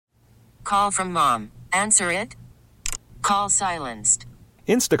call from mom. Answer it. Call silenced.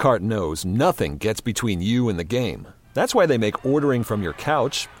 Instacart knows nothing gets between you and the game. That's why they make ordering from your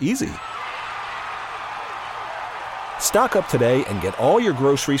couch easy. Stock up today and get all your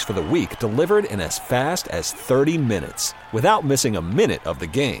groceries for the week delivered in as fast as 30 minutes without missing a minute of the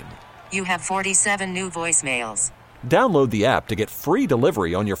game. You have 47 new voicemails. Download the app to get free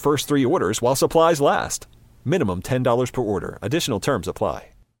delivery on your first 3 orders while supplies last. Minimum $10 per order. Additional terms apply.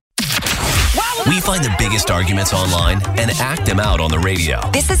 We find the biggest arguments online and act them out on the radio.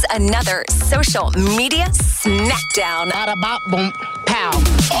 This is another social media smackdown. On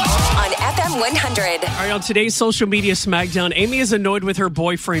FM 100. All right, on today's social media smackdown, Amy is annoyed with her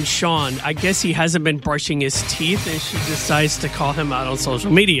boyfriend, Sean. I guess he hasn't been brushing his teeth, and she decides to call him out on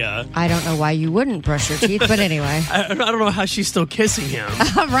social media. I don't know why you wouldn't brush your teeth, but anyway. I don't know how she's still kissing him.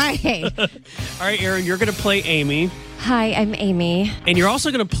 All right. All right, Aaron, you're going to play Amy. Hi, I'm Amy. And you're also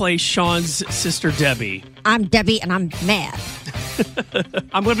going to play Sean's sister, Debbie. I'm Debbie, and I'm mad.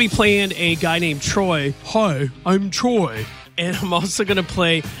 I'm going to be playing a guy named Troy. Hi, I'm Troy. And I'm also going to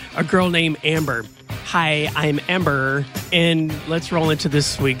play a girl named Amber. Hi, I'm Amber. And let's roll into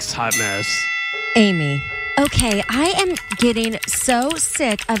this week's hot mess. Amy. Okay, I am getting so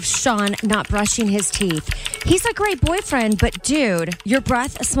sick of Sean not brushing his teeth. He's a great boyfriend, but dude, your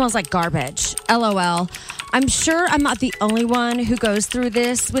breath smells like garbage. LOL. I'm sure I'm not the only one who goes through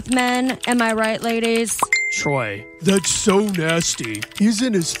this with men. Am I right, ladies? Troy, that's so nasty. He's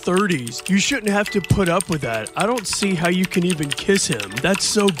in his 30s. You shouldn't have to put up with that. I don't see how you can even kiss him. That's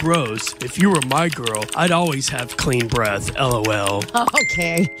so gross. If you were my girl, I'd always have clean breath. LOL.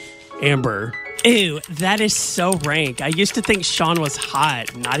 Okay. Amber. Ew, that is so rank. I used to think Sean was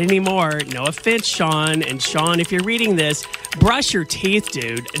hot. Not anymore. No offense, Sean. And Sean, if you're reading this, brush your teeth,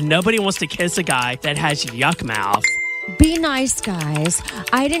 dude. Nobody wants to kiss a guy that has yuck mouth. Be nice, guys.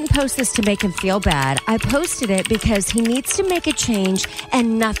 I didn't post this to make him feel bad. I posted it because he needs to make a change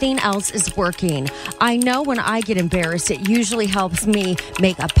and nothing else is working. I know when I get embarrassed, it usually helps me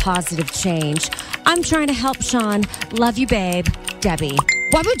make a positive change. I'm trying to help Sean. Love you, babe. Debbie.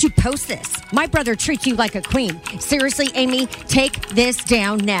 Why would you post this? My brother treats you like a queen. Seriously, Amy, take this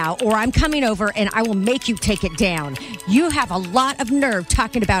down now, or I'm coming over and I will make you take it down. You have a lot of nerve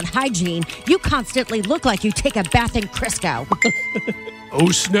talking about hygiene. You constantly look like you take a bath in Crisco.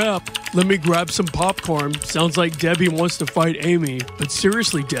 Oh, snap. Let me grab some popcorn. Sounds like Debbie wants to fight Amy. But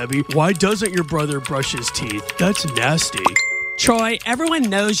seriously, Debbie, why doesn't your brother brush his teeth? That's nasty. Troy, everyone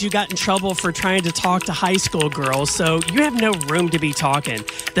knows you got in trouble for trying to talk to high school girls, so you have no room to be talking.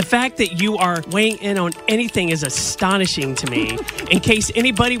 The fact that you are weighing in on anything is astonishing to me. In case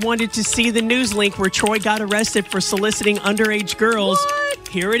anybody wanted to see the news link where Troy got arrested for soliciting underage girls,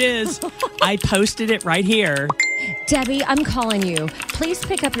 here it is. I posted it right here. Debbie, I'm calling you. Please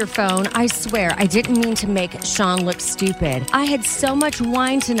pick up your phone. I swear, I didn't mean to make Sean look stupid. I had so much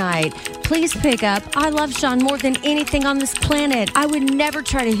wine tonight. Please pick up. I love Sean more than anything on this planet. I would never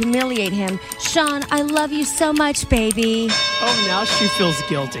try to humiliate him. Sean, I love you so much, baby. Oh, now she feels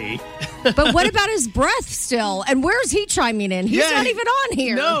guilty. But what about his breath still? And where's he chiming in? He's not even on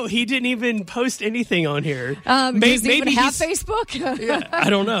here. No, he didn't even post anything on here. Does he even have Facebook? Yeah,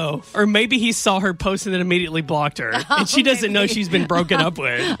 I don't know. Or maybe he saw her post and then immediately blocked her. And she doesn't know she's been broken up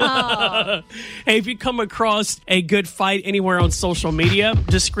with. Hey, if you come across a good fight anywhere on social media,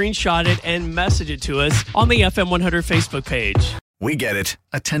 just screenshot it and message it to us on the FM 100 Facebook page. We get it.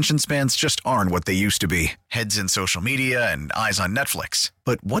 Attention spans just aren't what they used to be. Heads in social media and eyes on Netflix.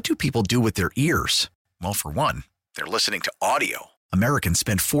 But what do people do with their ears? Well, for one, they're listening to audio. Americans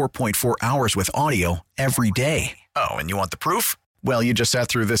spend 4.4 hours with audio every day. Oh, and you want the proof? Well, you just sat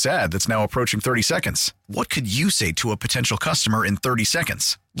through this ad that's now approaching 30 seconds. What could you say to a potential customer in 30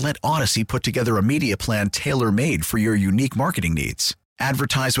 seconds? Let Odyssey put together a media plan tailor-made for your unique marketing needs.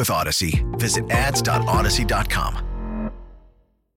 Advertise with Odyssey. Visit ads.odyssey.com.